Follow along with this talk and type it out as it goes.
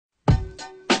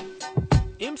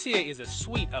MCA is a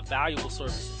suite of valuable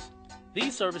services.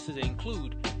 These services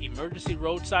include emergency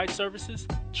roadside services,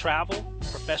 travel,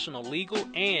 professional legal,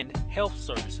 and health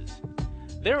services.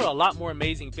 There are a lot more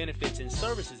amazing benefits and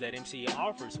services that MCA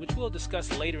offers, which we'll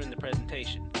discuss later in the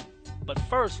presentation. But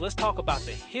first, let's talk about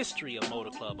the history of Motor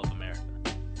Club of America.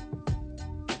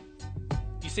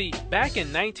 You see, back in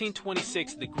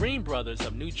 1926, the Green Brothers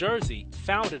of New Jersey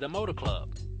founded a motor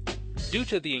club. Due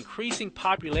to the increasing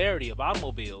popularity of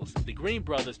automobiles, the Green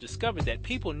Brothers discovered that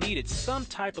people needed some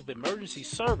type of emergency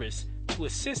service to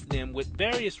assist them with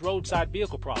various roadside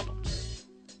vehicle problems.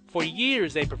 For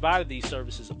years, they provided these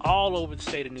services all over the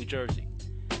state of New Jersey.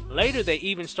 Later, they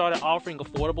even started offering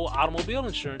affordable automobile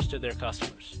insurance to their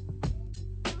customers.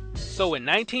 So in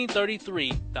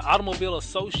 1933, the Automobile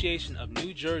Association of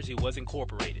New Jersey was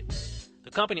incorporated.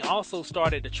 The company also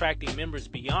started attracting members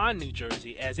beyond New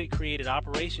Jersey as it created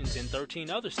operations in 13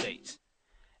 other states.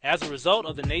 As a result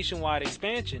of the nationwide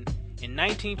expansion, in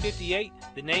 1958,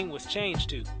 the name was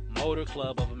changed to Motor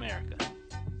Club of America.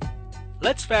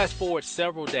 Let's fast forward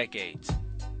several decades.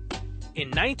 In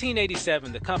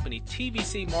 1987, the company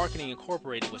TVC Marketing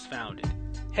Incorporated was founded,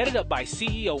 headed up by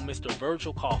CEO Mr.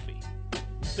 Virgil Coffey.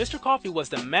 Mr. Coffey was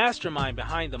the mastermind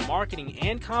behind the marketing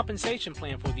and compensation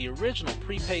plan for the original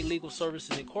Prepaid Legal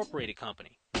Services Incorporated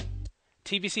company.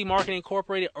 TVC Marketing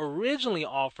Incorporated originally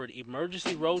offered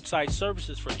emergency roadside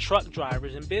services for truck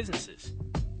drivers and businesses.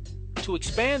 To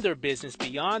expand their business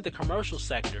beyond the commercial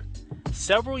sector,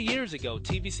 several years ago,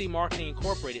 TVC Marketing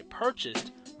Incorporated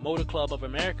purchased Motor Club of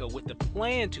America with the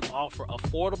plan to offer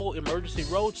affordable emergency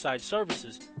roadside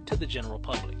services to the general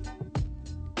public.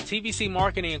 TVC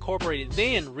Marketing Incorporated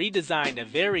then redesigned a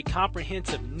very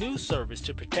comprehensive new service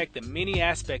to protect the many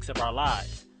aspects of our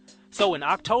lives. So in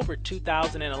October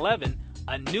 2011,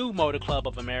 a new Motor Club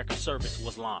of America service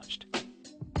was launched.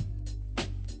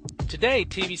 Today,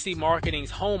 TVC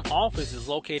Marketing's home office is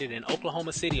located in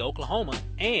Oklahoma City, Oklahoma,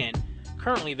 and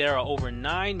currently there are over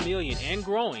 9 million and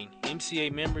growing MCA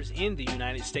members in the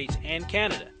United States and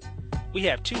Canada. We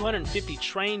have 250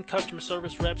 trained customer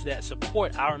service reps that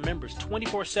support our members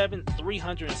 24/7,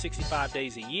 365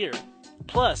 days a year.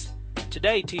 Plus,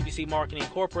 today TVC Marketing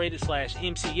Incorporated /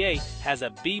 MCA has a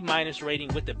B- rating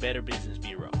with the Better Business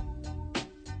Bureau.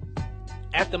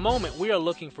 At the moment, we are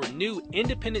looking for new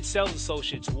independent sales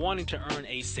associates wanting to earn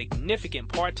a significant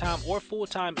part-time or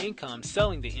full-time income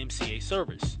selling the MCA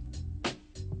service.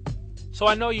 So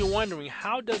I know you're wondering,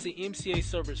 how does the MCA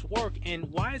service work and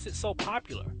why is it so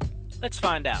popular? Let's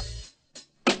find out.